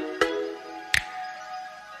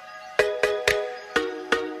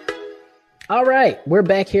 All right, we're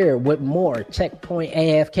back here with more Checkpoint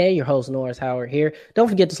AFK. Your host, Norris Howard here. Don't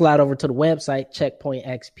forget to slide over to the website,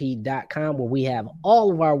 checkpointxp.com, where we have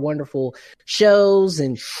all of our wonderful shows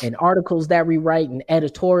and articles that we write and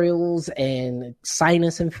editorials and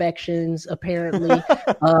sinus infections, apparently.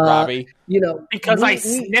 Robbie. Because I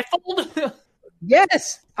sniffled?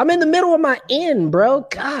 Yes, I'm in the middle of my end, bro.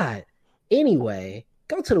 God. Anyway,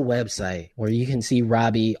 go to the website where you can see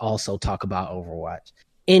Robbie also talk about Overwatch.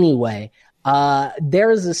 Anyway, there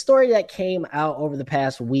is a story that came out over the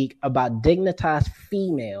past week about Dignitas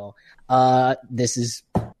Female. This is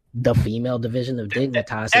the female division of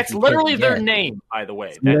Dignitas. That's literally their name, by the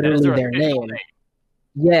way. That is their name.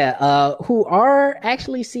 Yeah, who are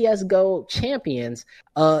actually CSGO champions.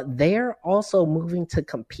 They're also moving to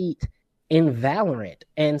compete in Valorant.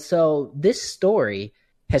 And so this story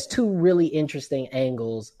has two really interesting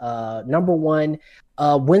angles. Number one,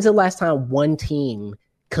 when's the last time one team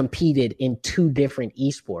competed in two different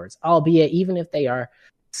esports, albeit even if they are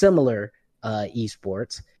similar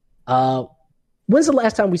esports? When's the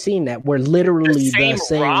last time we've seen that? Where literally the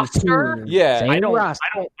same roster? team, Yeah, same roster.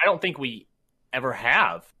 I don't think we ever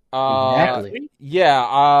have. Exactly.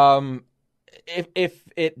 Yeah. If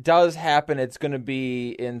it does happen, it's going to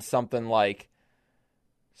be in something like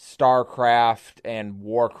StarCraft and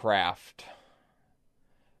Warcraft.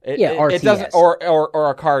 RTS. It doesn't, or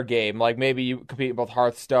a card game, like maybe you compete in both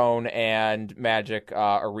Hearthstone and Magic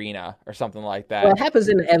Arena or something like that. Well, it happens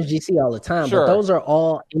in the FGC all the time, Sure. but those are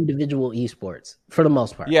all individual esports for the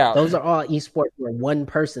most part. Yeah. Those are all esports where one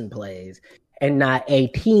person plays and not a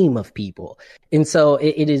team of people. And so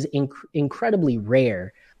it is incredibly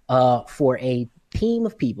rare for a team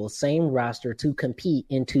of people, same roster, to compete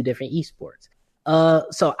in two different esports.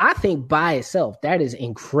 So I think by itself, that is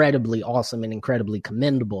incredibly awesome and incredibly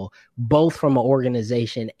commendable, both from an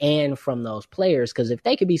organization and from those players. Because if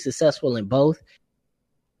they could be successful in both,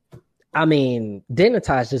 I mean,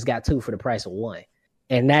 Dignitas just got two for the price of one.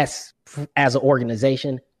 And that's, as an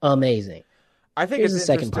organization, amazing. I think Here's it's the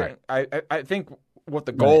second interesting. part. I think what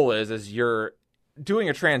the goal is you're doing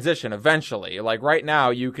a transition eventually. Like right now,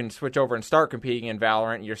 you can switch over and start competing in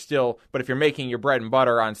Valorant. But if you're making your bread and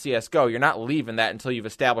butter on CSGO, you're not leaving that until you've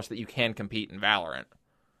established that you can compete in Valorant.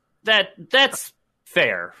 That's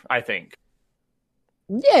fair, I think.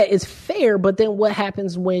 Yeah, it's fair, but then what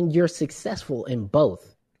happens when you're successful in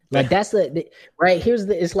both? Like that's right.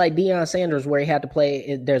 It's like Deion Sanders where he had to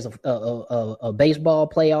play. There's a baseball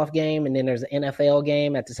playoff game and then there's an NFL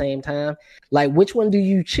game at the same time. Like which one do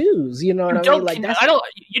you choose? You know what I mean? Like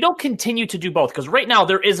you don't continue to do both because right now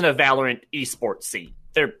there isn't a Valorant esports scene.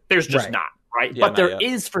 There's just not, right? Yeah, but there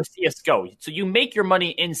is for CSGO. So you make your money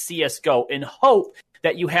in CSGO in hope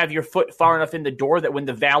that you have your foot far enough in the door that when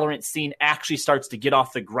the Valorant scene actually starts to get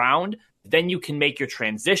off the ground, then you can make your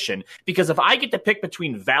transition. Because if I get to pick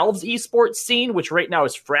between Valve's esports scene, which right now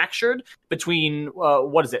is fractured between,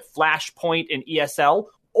 Flashpoint and ESL,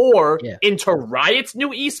 or into Riot's new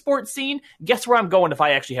esports scene, guess where I'm going if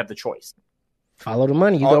I actually have the choice? Follow the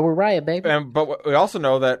money. You go with Riot, baby. But we also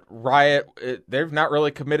know that Riot, they're not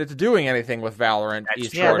really committed to doing anything with Valorant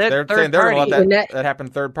esports. Yeah, they're saying they're going to let that happen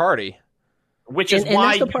third party. Which is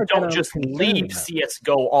why you don't just leave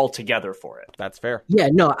CSGO altogether for it. That's fair. Yeah,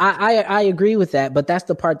 no, I agree with that, but that's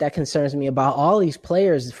the part that concerns me about all these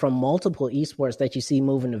players from multiple esports that you see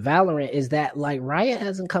moving to Valorant is that like Riot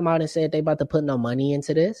hasn't come out and said they about to put no money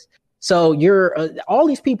into this. So all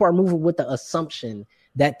these people are moving with the assumption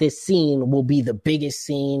that this scene will be the biggest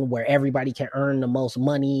scene where everybody can earn the most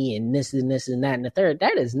money and this and this and that and the third.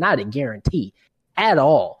 That is not a guarantee at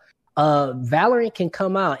all. Valorant can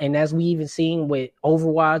come out, and as we even seen with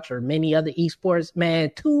Overwatch or many other esports, man,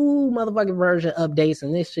 2 motherfucking version updates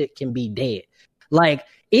and this shit can be dead. Like,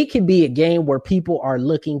 it can be a game where people are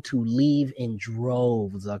looking to leave in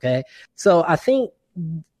droves, okay? So I think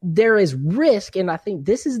there is risk, and I think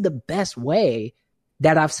this is the best way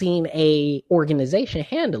that I've seen a organization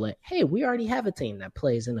handle it. Hey, we already have a team that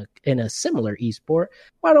plays in a similar esport.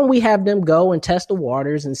 Why don't we have them go and test the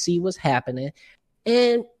waters and see what's happening?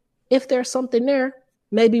 And if there's something there,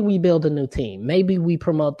 maybe we build a new team. Maybe we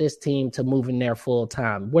promote this team to moving there full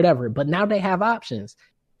time, whatever. But now they have options.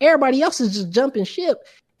 Everybody else is just jumping ship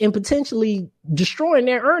and potentially destroying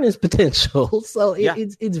their earnings potential. So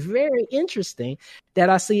it's very interesting that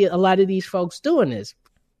I see a lot of these folks doing this.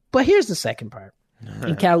 But here's the second part.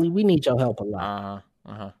 And Callie, we need your help a lot.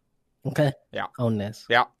 Okay? Yeah. On this.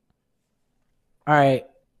 Yeah. All right.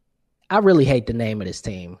 I really hate the name of this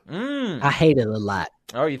team. I hate it a lot.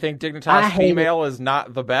 Oh, you think Dignitas Female is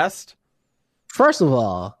not the best? First of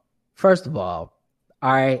all, all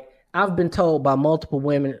right, I've been told by multiple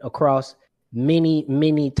women across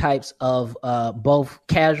many types of both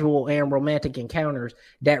casual and romantic encounters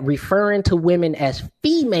that referring to women as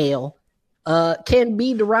female can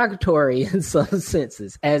be derogatory in some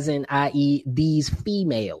senses, as in, i.e., these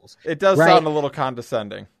females. It does sound a little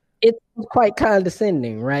condescending. It's quite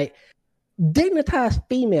condescending, right? Dignitas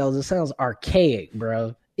females, it sounds archaic,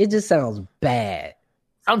 bro. It just sounds bad.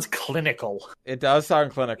 Sounds clinical. It does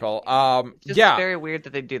sound clinical. It's just very weird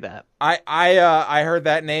that they do that. I heard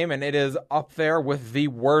that name, and it is up there with the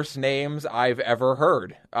worst names I've ever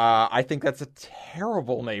heard. I think that's a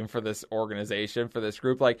terrible name for this organization, for this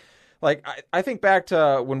group. I think back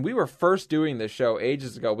to when we were first doing this show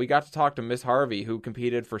ages ago, we got to talk to Miss Harvey, who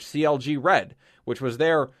competed for CLG Red, which was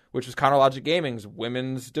Counterlogic Gaming's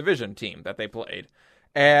women's division team that they played.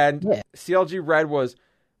 And CLG Red was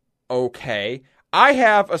okay. I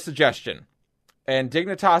have a suggestion. And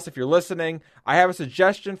Dignitas, if you're listening, I have a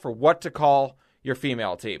suggestion for what to call your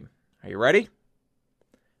female team. Are you ready?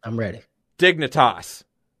 I'm ready. Dignitas.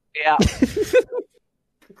 Yeah.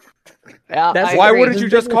 Why wouldn't you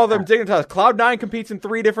just call them Dignitas? Cloud9 competes in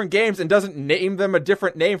 3 different games and doesn't name them a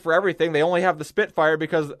different name for everything. They only have the Spitfire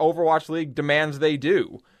because Overwatch League demands they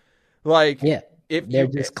do. If they're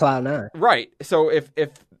just Cloud9. Right. So if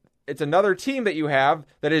it's another team that you have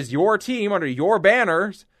that is your team under your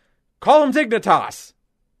banners, call them Dignitas.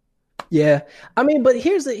 Yeah. I mean, but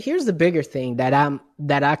here's the bigger thing that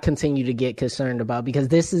I continue to get concerned about, because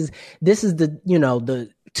this is the, the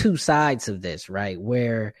two sides of this, right?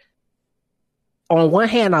 Where on one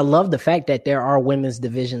hand, I love the fact that there are women's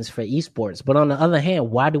divisions for esports, but on the other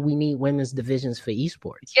hand, why do we need women's divisions for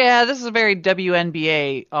esports? Yeah, this is very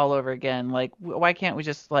WNBA all over again. Like, why can't we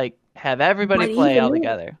just have everybody play all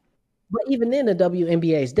together? But even then, the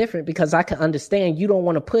WNBA is different, because I can understand you don't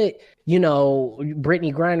want to put,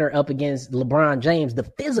 Brittany Griner up against LeBron James. The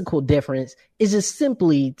physical difference is just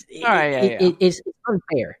simply it's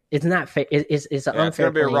unfair. It's not fair. It's an unfair. It's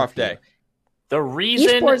gonna be a rough day. The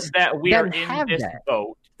reason that we are in this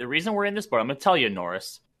boat, the reason we're in this boat, I'm going to tell you,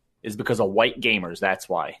 Norris, is because of white gamers. That's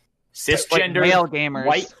why. Cisgender male gamers.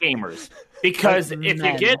 White gamers. Because if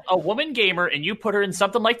you get a woman gamer and you put her in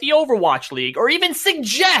something like the Overwatch League, or even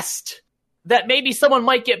suggest that maybe someone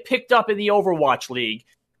might get picked up in the Overwatch League,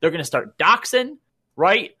 they're going to start doxing,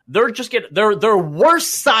 right? They're just their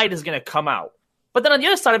worst side is going to come out. But then on the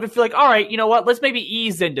other side of it, feel like, all right, you know what? Let's maybe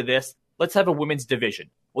ease into this. Let's have a women's division.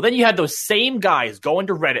 Well, then you had those same guys going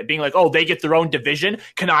to Reddit being like, oh, they get their own division.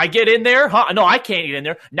 Can I get in there? Huh? No, I can't get in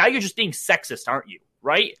there. Now you're just being sexist, aren't you?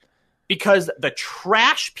 Right? Because the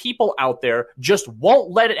trash people out there just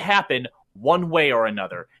won't let it happen one way or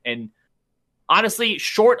another. And honestly,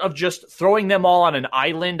 short of just throwing them all on an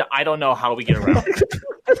island, I don't know how we get around it.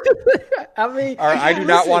 I mean, I do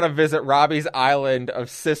not want to visit Robbie's island of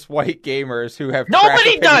cis white gamers who have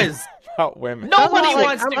nobody does about women. Nobody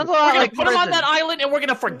wants to. We're going to put them on that island and we're going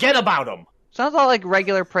to forget about them. Sounds all like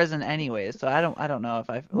regular prison anyways, so I don't know if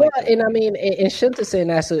I well, and I mean, and Shinta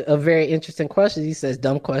asks a very interesting question. He says,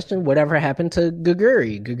 dumb question, whatever happened to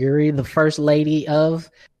Guguri, the first lady of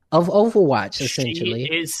Overwatch, essentially.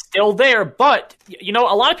 She is still there, but a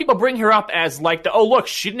lot of people bring her up as like look,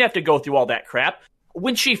 she didn't have to go through all that crap.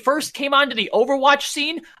 When she first came onto the Overwatch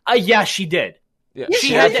scene, yeah, she did. Yeah,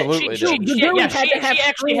 she absolutely did. She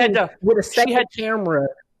actually had to with a second camera.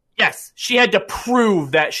 Yes, she had to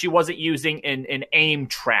prove that she wasn't using an aim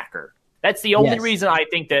tracker. That's the only reason I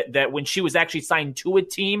think that when she was actually signed to a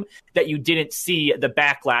team, that you didn't see the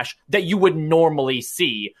backlash that you would normally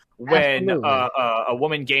see when a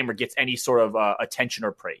woman gamer gets any sort of attention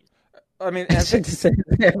or praise. I mean,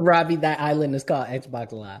 Robbie, that island is called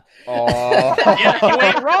Xbox Live. Oh, yeah, you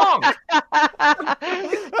ain't wrong.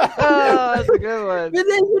 Oh, that's a good one. But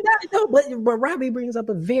then, but Robbie brings up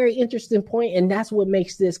a very interesting point, and that's what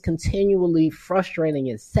makes this continually frustrating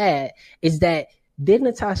and sad, is that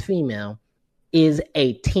Dignitas Female is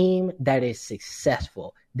a team that is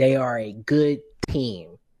successful. They are a good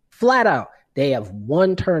team. Flat out, they have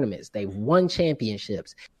won tournaments. They've won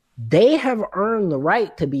championships. They have earned the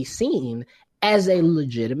right to be seen as a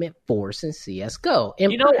legitimate force in CSGO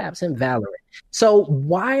and perhaps in Valorant. So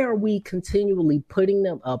why are we continually putting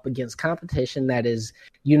them up against competition that is,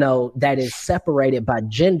 that is separated by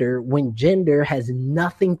gender when gender has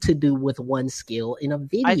nothing to do with one skill in a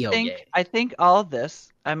video game? I think all of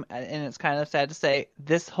this, and it's kind of sad to say,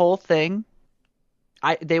 this whole thing,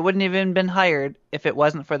 they wouldn't even been hired if it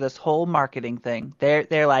wasn't for this whole marketing thing.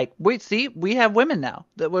 They're like, wait, see, we have women now.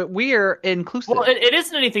 We are inclusive. Well, it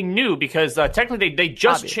isn't anything new because technically they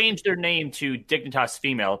just changed their name to Dignitas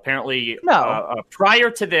Female. Apparently, prior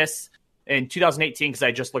to this, in 2018, because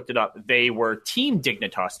I just looked it up, they were Team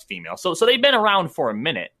Dignitas Female. So they've been around for a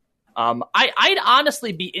minute. I'd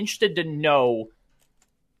honestly be interested to know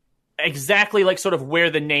exactly like sort of where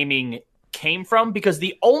the naming came from, because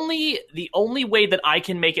the only way that I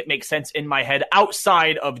can make it make sense in my head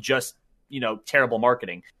outside of just terrible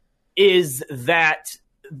marketing is that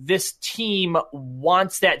this team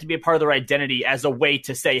wants that to be a part of their identity as a way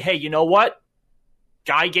to say, hey, you know what,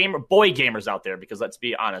 boy gamers out there, because let's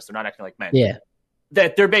be honest, they're not acting like men,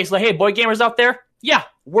 that they're basically, hey, boy gamers out there,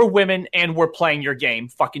 we're women and we're playing your game,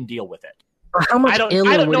 fucking deal with it. How much I don't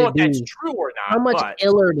know if that's true or not. How much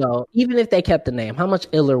iller, though, even if they kept the name, how much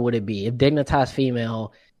iller would it be if Dignitas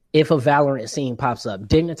Female, if a Valorant scene pops up,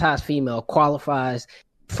 Dignitas Female qualifies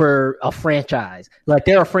for a franchise? Like,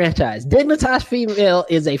 they're a franchise. Dignitas Female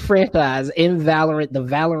is a franchise in Valorant, the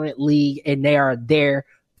Valorant League, and they are there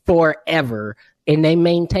forever. And they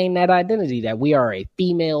maintain that identity that we are a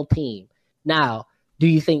female team. Now, do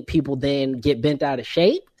you think people then get bent out of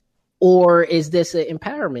shape? Or is this an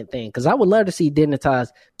empowerment thing? Because I would love to see Dignitas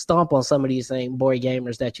stomp on some of these same boy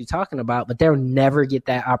gamers that you're talking about, but they'll never get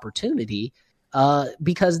that opportunity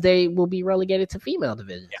because they will be relegated to female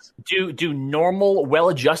divisions. Yeah. Do normal,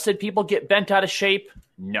 well-adjusted people get bent out of shape?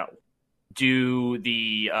 No. Do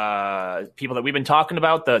the people that we've been talking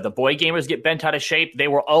about, the boy gamers, get bent out of shape? They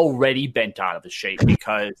were already bent out of the shape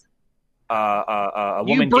because a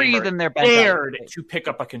woman gamer dared to pick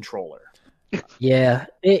up a controller. Yeah,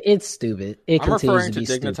 it's stupid. I'm referring to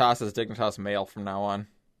Dignitas as Dignitas Male from now on.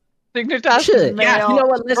 Dignitas Male. Yeah, you know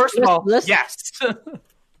what? First of all, yes.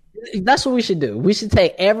 That's what we should do. We should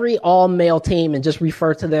take every all-male team and just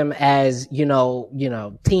refer to them as,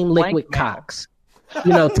 Team Liquid Cocks.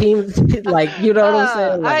 Team, like, what I'm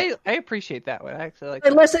saying? Like, I appreciate that one. I actually like.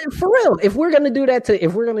 And listen, for real, if we're gonna do it to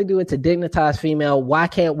Dignitas Female, why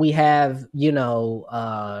can't we have,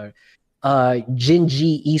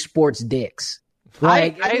 Genji esports dicks?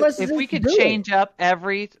 Like, if we could change up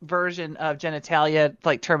every version of genitalia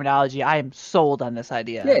like terminology, I am sold on this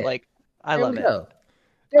idea. Yeah. Like, I love it.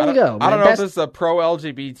 There you go. I don't know if this is a pro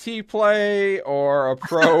LGBT play or a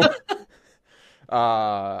pro.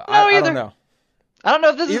 I don't know. I don't know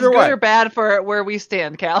if this is good or bad for where we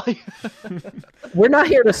stand, Callie. We're not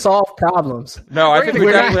here to solve problems. No, I think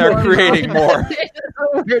we definitely are creating more.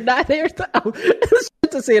 We're not here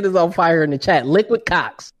to see it is on fire in the chat. Liquid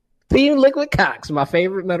Cocks. Team Liquid Cocks, my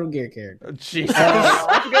favorite Metal Gear character. Jesus.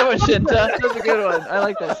 That's a good one, Shinta. That's a good one. I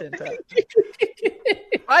like that, Shinta.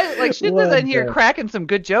 Shinta's in here cracking some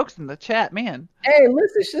good jokes in the chat, man. Hey,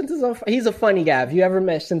 listen, he's a funny guy. If you ever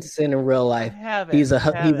met Shinta in real life, he's a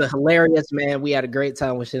hilarious man. We had a great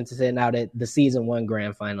time with Shinta out at the season 1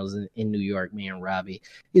 grand finals in New York, me and Robbie.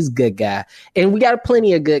 He's a good guy. And we got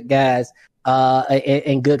plenty of good guys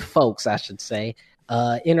and good folks, I should say,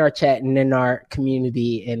 in our chat and in our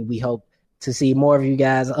community, and we hope to see more of you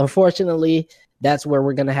guys. Unfortunately, that's where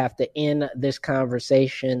we're going to have to end this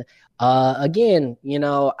conversation. Again,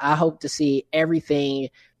 I hope to see everything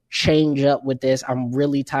change up with this. I'm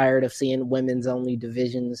really tired of seeing women's only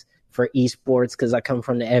divisions for esports because I come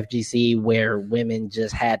from the FGC where women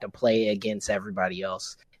just had to play against everybody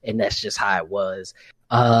else, and that's just how it was.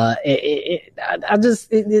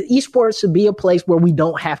 Esports should be a place where we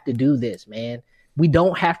don't have to do this, man. We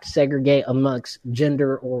don't have to segregate amongst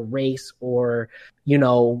gender or race or,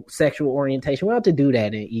 sexual orientation. We don't have to do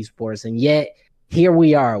that in esports. And yet, here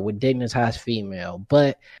we are with Dignitas Female.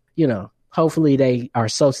 But, hopefully they are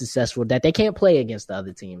so successful that they can't play against the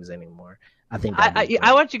other teams anymore. I think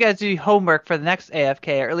I want you guys to do homework for the next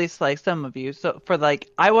AFK, or at least like some of you. So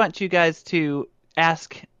I want you guys to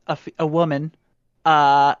ask a woman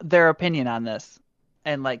their opinion on this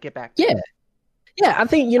and get back to me. Yeah, I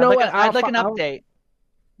think I'd like an update.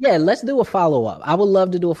 Yeah, let's do a follow-up. I would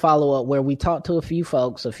love to do a follow-up where we talk to a few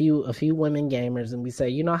folks, a few women gamers, and we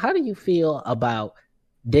say, how do you feel about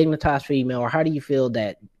Dignitas Female, or how do you feel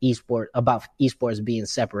that esports being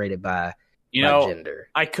separated by gender?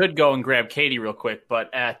 I could go and grab Katie real quick,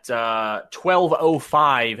 but at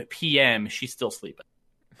 12:05 p.m., she's still sleeping.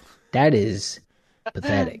 That is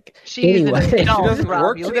pathetic. She doesn't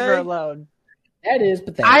work today? Leave her alone. That is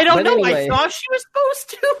pathetic. I don't know. Anyway, I thought she was supposed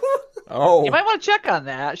to. Oh, You might want to check on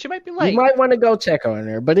that. She might be late. you might want to go check on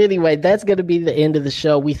her. But anyway, that's going to be the end of the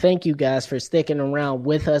show. We thank you guys for sticking around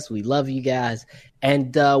with us. We love you guys.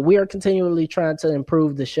 And we are continually trying to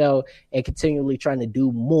improve the show and continually trying to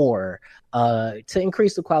do more to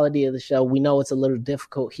increase the quality of the show. We know it's a little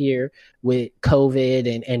difficult here with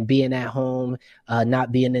COVID and being at home,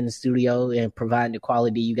 not being in the studio and providing the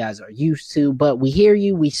quality you guys are used to. But we hear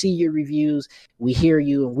you. We see your reviews. We hear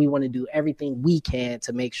you. And we want to do everything we can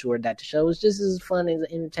to make sure that the show is just as fun and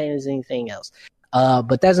entertaining as anything else.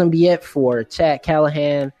 But that's going to be it for Chad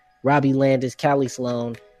Callahan, Robbie Landis, Callie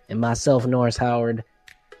Sloan, and myself, Norris Howard.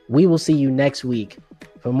 We will see you next week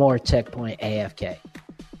for more Checkpoint AFK.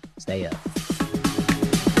 Stay up.